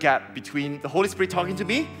 10,000 year gap between the Holy Spirit talking to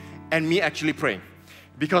me and me actually praying.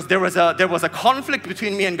 Because there was a conflict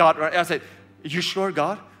between me and God. Right? I said, you sure,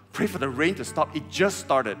 God? Pray for the rain to stop. It just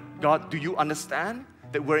started. God, do you understand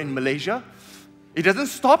that we're in Malaysia? It doesn't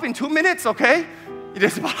stop in 2 minutes, okay? It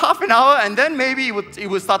is about half an hour, and then maybe it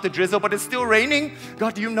would start to drizzle, but it's still raining.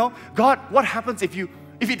 God, do you know? God, what happens if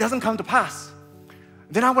it doesn't come to pass?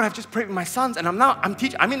 Then I would have just prayed with my sons, and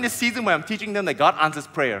I'm in this season where I'm teaching them that God answers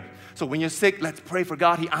prayer. So when you're sick, let's pray for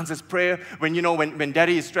God. He answers prayer. When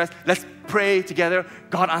Daddy is stressed, let's pray together.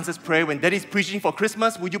 God answers prayer. When Daddy's preaching for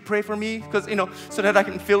Christmas, would you pray for me? Because, so that I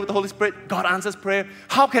can fill with the Holy Spirit. God answers prayer.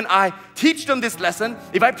 How can I teach them this lesson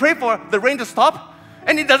if I pray for the rain to stop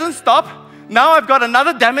and it doesn't stop? Now I've got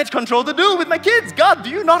another damage control to do with my kids. God, do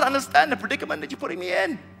you not understand the predicament that you're putting me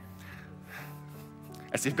in?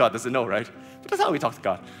 As if God doesn't know, right? But that's how we talk to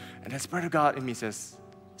God. And the Spirit of God in me says,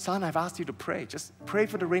 son, I've asked you to pray. Just pray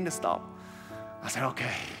for the rain to stop. I said,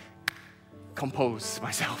 okay. Compose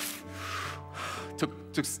myself.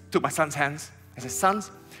 Took my son's hands. I said,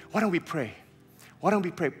 sons, why don't we pray? Why don't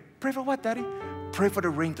we pray? Pray for what, Daddy? Pray for the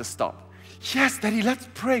rain to stop. Yes, Daddy, let's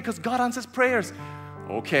pray because God answers prayers.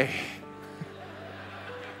 Okay.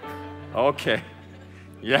 Okay.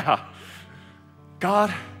 Yeah.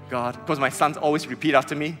 God, because my sons always repeat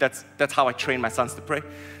after me. That's how I train my sons to pray.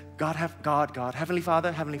 God, Heavenly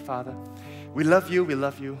Father, we love you, we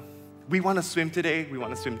love you. We want to swim today,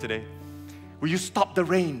 Will you stop the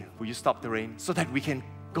rain? Will you stop the rain so that we can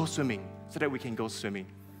go swimming?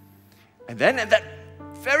 And then at that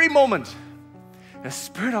very moment, the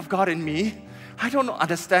Spirit of God in me, I don't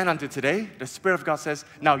understand until today, the Spirit of God says,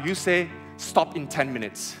 now you say, stop in 10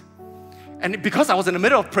 minutes. And because I was in the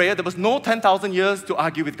middle of prayer, there was no 10,000 years to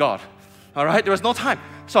argue with God. All right? There was no time.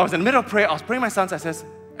 So I was in the middle of prayer. I was praying my sons. I says,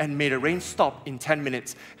 and may the rain stop in 10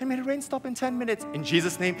 minutes. And may the rain stop in 10 minutes. In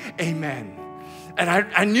Jesus' name, amen. And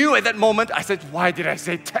I knew at that moment, I said, why did I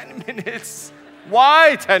say 10 minutes?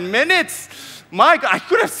 Why 10 minutes? My God, I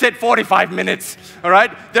could have said 45 minutes. All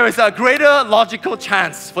right? There is a greater logical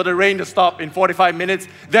chance for the rain to stop in 45 minutes.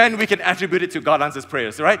 Then we can attribute it to God answers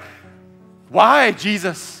prayers. All right? Why,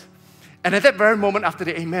 Jesus? And at that very moment after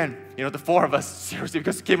the amen, the four of us, seriously,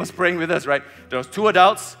 because Kim was praying with us, right? There was 2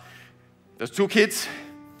 adults, there's 2 kids.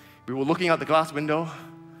 We were looking out the glass window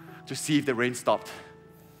to see if the rain stopped.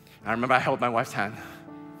 And I remember I held my wife's hand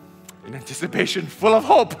in anticipation, full of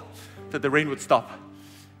hope that the rain would stop.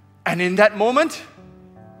 And in that moment,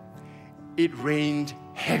 it rained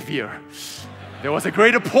heavier. There was a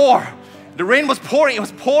greater pour. The rain was pouring, it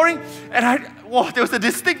was pouring, and there was a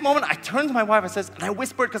distinct moment. I turned to my wife, and I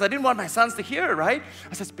whispered, because I didn't want my sons to hear, right?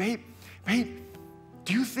 I said, babe,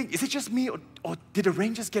 do you think, is it just me, or did the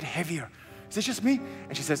rain just get heavier? Is it just me?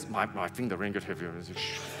 And she says, I think the rain got heavier. I said,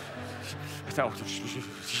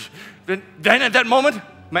 then at that moment,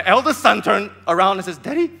 my eldest son turned around and says,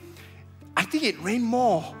 Daddy, I think it rained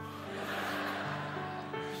more.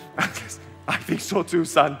 I think so too,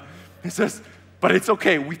 son. He says, but it's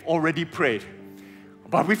okay, we've already prayed.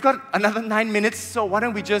 But we've got another 9 minutes, so why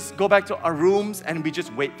don't we just go back to our rooms and we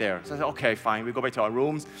just wait there? So I said, okay, fine, we go back to our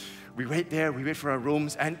rooms. We wait there, we wait for our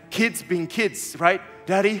rooms. And kids being kids, right?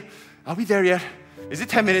 Daddy, are we there yet? Is it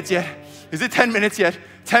 10 minutes yet? Is it 10 minutes yet?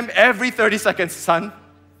 Every 30 seconds, son,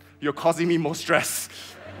 you're causing me more stress.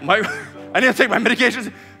 I need to take my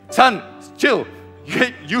medications. Son, chill.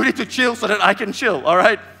 You need to chill so that I can chill, all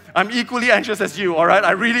right? I'm equally anxious as you, all right?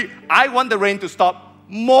 I want the rain to stop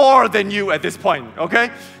more than you at this point,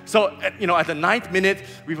 okay? So, at the 9th minute,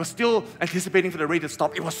 we were still anticipating for the rain to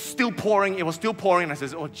stop. It was still pouring. And I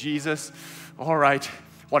said, oh, Jesus, all right.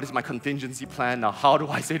 What is my contingency plan now? How do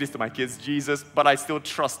I say this to my kids? Jesus, but I still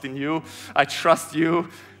trust in you. I trust you.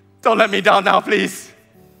 Don't let me down now, please.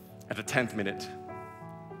 At the 10th minute,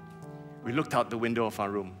 we looked out the window of our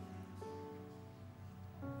room,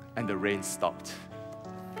 and the rain stopped.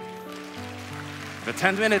 The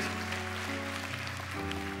 10th minute,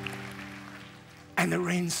 and the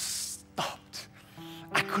rain stopped.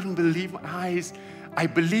 I couldn't believe my eyes. I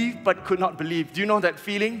believed but could not believe. Do you know that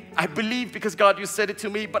feeling? I believed because God, you said it to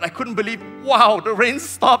me, but I couldn't believe, wow, the rain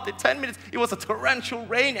stopped in 10 minutes. It was a torrential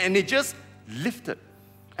rain, and it just lifted,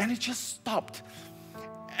 and it just stopped.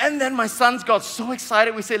 And then my sons got so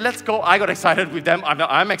excited. We said, let's go. I got excited with them.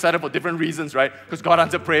 I'm excited for different reasons, right? Because God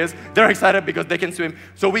answered prayers. They're excited because they can swim.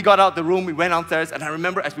 So we got out the room. We went downstairs. And I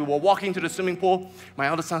remember as we were walking to the swimming pool, my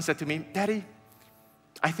eldest son said to me, Daddy,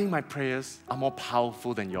 I think my prayers are more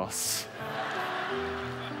powerful than yours.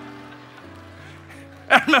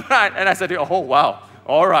 And I said, oh, wow.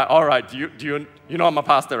 All right. Do you know I'm a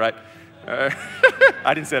pastor, right?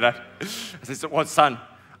 I didn't say that. I said, well, son,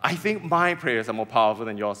 I think my prayers are more powerful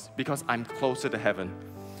than yours because I'm closer to heaven.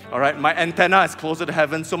 All right, my antenna is closer to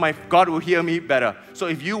heaven, so my God will hear me better. So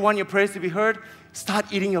if you want your prayers to be heard, start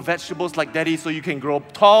eating your vegetables like Daddy so you can grow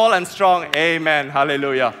tall and strong. Amen.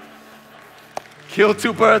 Hallelujah. Kill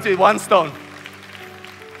 2 birds with 1 stone.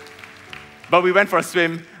 But we went for a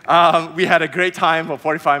swim. We had a great time for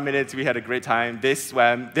 45 minutes. We had a great time. They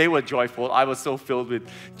swam. They were joyful. I was so filled with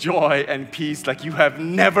joy and peace like you have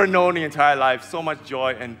never known in your entire life. So much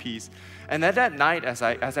joy and peace. And at that night, as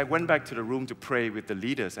I went back to the room to pray with the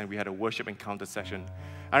leaders and we had a worship encounter session,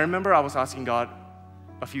 I remember I was asking God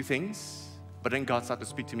a few things, but then God started to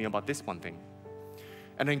speak to me about this one thing.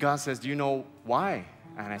 And then God says, do you know why?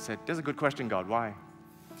 And I said, that's a good question, God, why?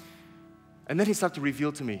 And then He started to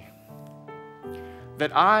reveal to me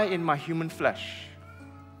that I, in my human flesh,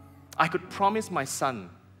 I could promise my son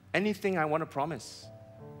anything I want to promise.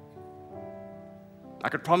 I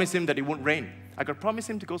could promise him that it won't rain. I could promise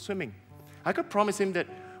him to go swimming. I could promise him that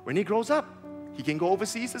when he grows up, he can go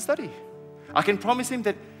overseas to study. I can promise him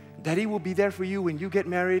that Daddy will be there for you when you get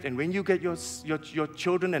married and when you get your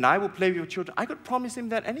children, and I will play with your children. I could promise him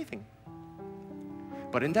that anything.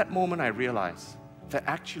 But in that moment, I realized that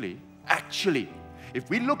actually, if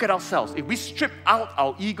we look at ourselves, if we strip out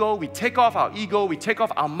our ego, we take off our ego, we take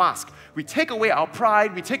off our mask, we take away our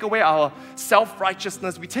pride, we take away our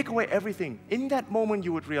self-righteousness, we take away everything, in that moment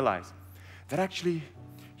you would realize that actually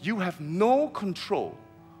you have no control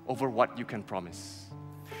over what you can promise.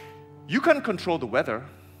 You can control the weather,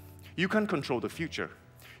 you can control the future.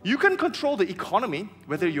 You can control the economy,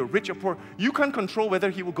 whether you're rich or poor. You can control whether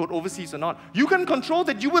he will go overseas or not. You can control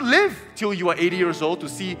that you will live till you are 80 years old to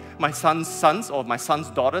see my son's sons or my son's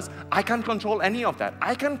daughters. I can't control any of that.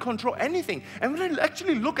 I can control anything. And when I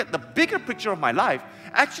actually look at the bigger picture of my life,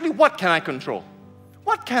 actually, what can I control?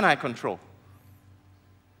 What can I control?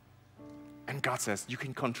 And God says, you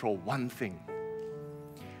can control one thing.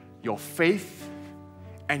 Your faith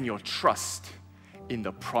and your trust in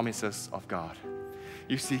the promises of God.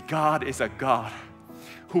 You see, God is a God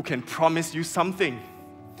who can promise you something.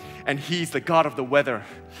 And He's the God of the weather.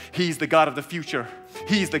 He's the God of the future.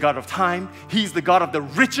 He's the God of time. He's the God of the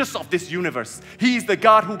riches of this universe. He's the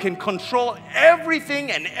God who can control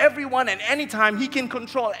everything and everyone and anytime. He can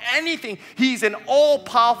control anything. He's an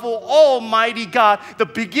all-powerful, almighty God. The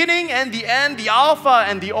beginning and the end, the Alpha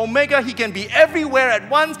and the Omega. He can be everywhere at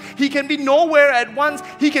once. He can be nowhere at once.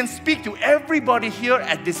 He can speak to everybody here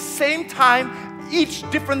at the same time, each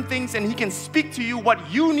different things, and He can speak to you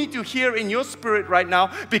what you need to hear in your spirit right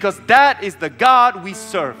now, because that is the God we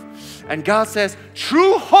serve. And God says,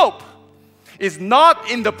 true hope is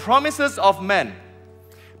not in the promises of men,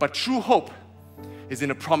 but true hope is in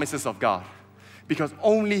the promises of God, because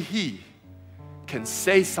only He can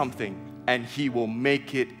say something and He will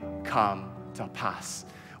make it come to pass.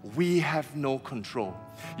 We have no control.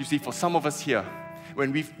 You see, for some of us here,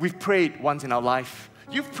 when we've prayed once in our life,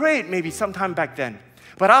 you've prayed maybe sometime back then.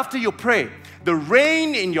 But after you prayed, the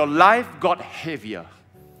rain in your life got heavier.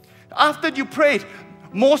 After you prayed,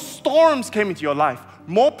 more storms came into your life.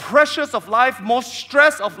 More pressures of life, more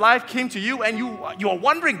stress of life came to you. And you are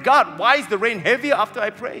wondering, God, why is the rain heavier after I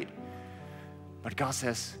prayed? But God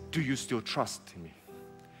says, do you still trust in me?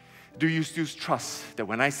 Do you still trust that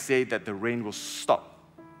when I say that the rain will stop,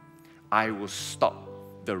 I will stop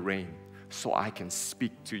the rain so I can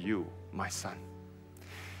speak to you, my son?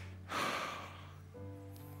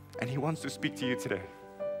 And He wants to speak to you today.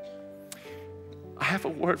 I have a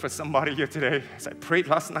word for somebody here today. As I prayed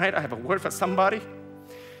last night, I have a word for somebody.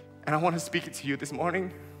 And I want to speak it to you this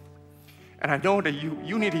morning. And I know that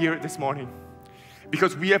you need to hear it this morning.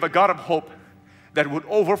 Because we have a God of hope that would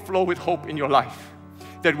overflow with hope in your life.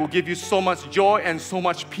 That will give you so much joy and so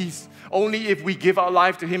much peace. Only if we give our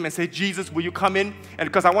life to Him and say, Jesus, will you come in? And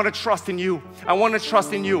because I want to trust in you. I want to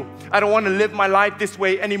trust in you. I don't want to live my life this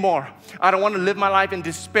way anymore. I don't want to live my life in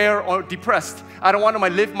despair or depressed. I don't want to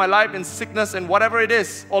live my life in sickness and whatever it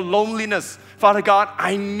is, or loneliness. Father God,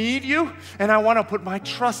 I need you, and I want to put my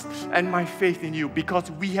trust and my faith in you,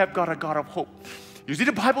 because we have got a God of hope. You see,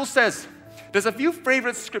 the Bible says, there's a few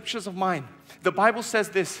favorite scriptures of mine. The Bible says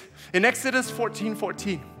this, in Exodus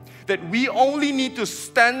 14:14, that we only need to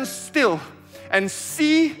stand still and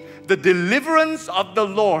see the deliverance of the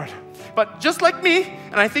Lord. But just like me,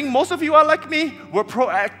 and I think most of you are like me, we're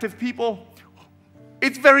proactive people.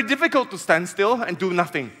 It's very difficult to stand still and do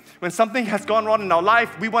nothing. When something has gone wrong in our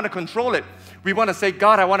life, we want to control it. We want to say,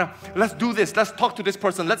 God, let's do this. Let's talk to this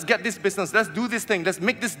person. Let's get this business. Let's do this thing. Let's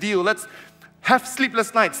make this deal. Let's have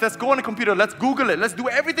sleepless nights. Let's go on the computer. Let's Google it. Let's do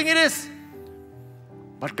everything it is.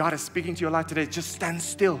 but God is speaking to your life today, just stand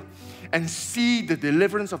still and see the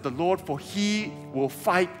deliverance of the Lord, for He will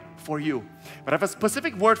fight for you. But I have a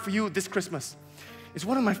specific word for you this Christmas. It's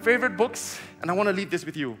one of my favorite books, and I want to leave this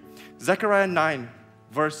with you. Zechariah 9,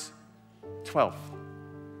 verse 12.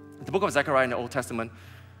 The book of Zechariah in the Old Testament,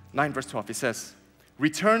 9 verse 12, it says,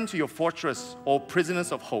 "Return to your fortress, all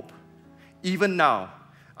prisoners of hope. Even now,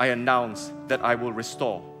 I announce that I will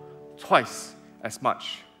restore twice as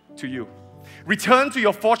much to you." Return to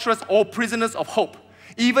your fortress, all prisoners of hope.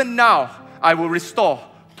 Even now, I will restore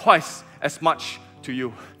twice as much to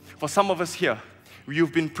you. For some of us here,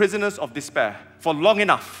 you've been prisoners of despair for long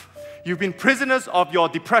enough. You've been prisoners of your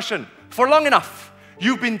depression for long enough.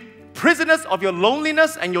 You've been prisoners of your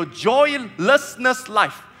loneliness and your joylessness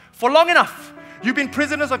life for long enough. You've been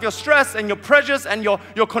prisoners of your stress and your pressures and your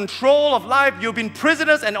control of life. You've been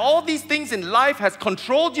prisoners, and all these things in life has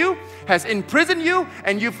controlled you, has imprisoned you,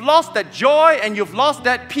 and you've lost that joy and you've lost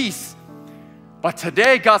that peace. But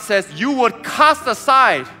today God says you would cast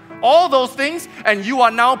aside all those things, and you are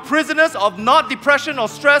now prisoners of not depression or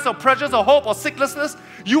stress or pressures or hope or sicknessness.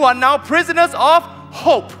 You are now prisoners of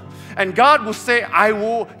hope. And God will say, I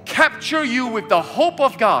will capture you with the hope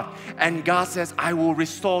of God. And God says, I will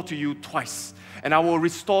restore to you twice. And I will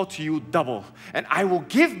restore to you double. And I will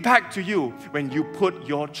give back to you when you put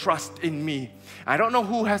your trust in me. I don't know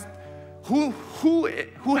who has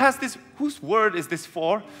this, whose word is this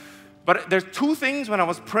for? But there's two things when I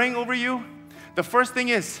was praying over you. The first thing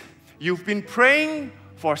is, you've been praying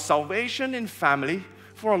for salvation in family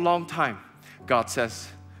for a long time. God says,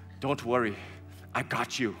 don't worry, I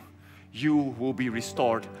got you. You will be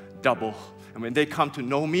restored double. And when they come to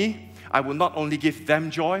know me, I will not only give them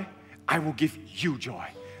joy, I will give you joy.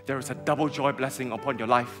 There is a double joy blessing upon your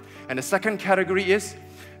life. And the second category is,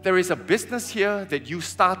 there is a business here that you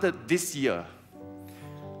started this year,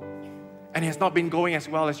 and it has not been going as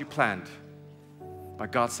well as you planned.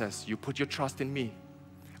 But God says, you put your trust in me,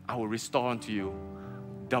 I will restore unto you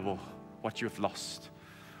double what you have lost.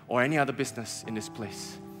 Or any other business in this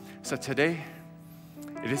place. So today,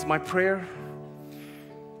 it is my prayer,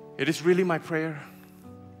 it is really my prayer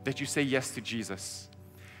that you say yes to Jesus,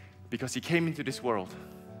 because He came into this world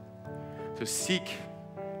to seek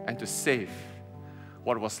and to save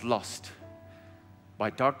what was lost by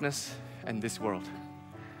darkness and this world.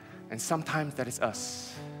 And sometimes that is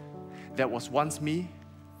us. That was once me,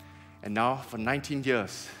 and now for 19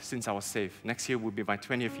 years since I was saved, next year will be my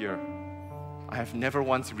 20th year, I have never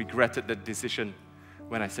once regretted that decision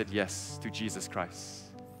when I said yes to Jesus Christ.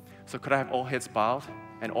 So could I have all heads bowed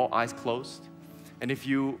and all eyes closed? And if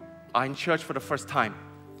you are in church for the first time,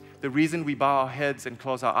 the reason we bow our heads and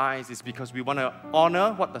close our eyes is because we want to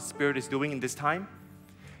honor what the Spirit is doing in this time,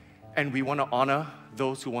 and we want to honor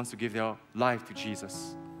those who want to give their life to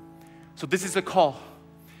Jesus. So this is a call.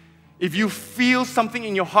 If you feel something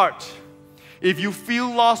in your heart, if you feel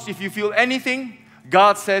lost, if you feel anything,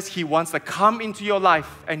 God says He wants to come into your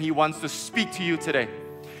life and He wants to speak to you today.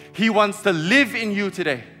 He wants to live in you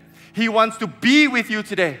today. He wants to be with you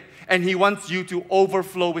today, and He wants you to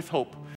overflow with hope.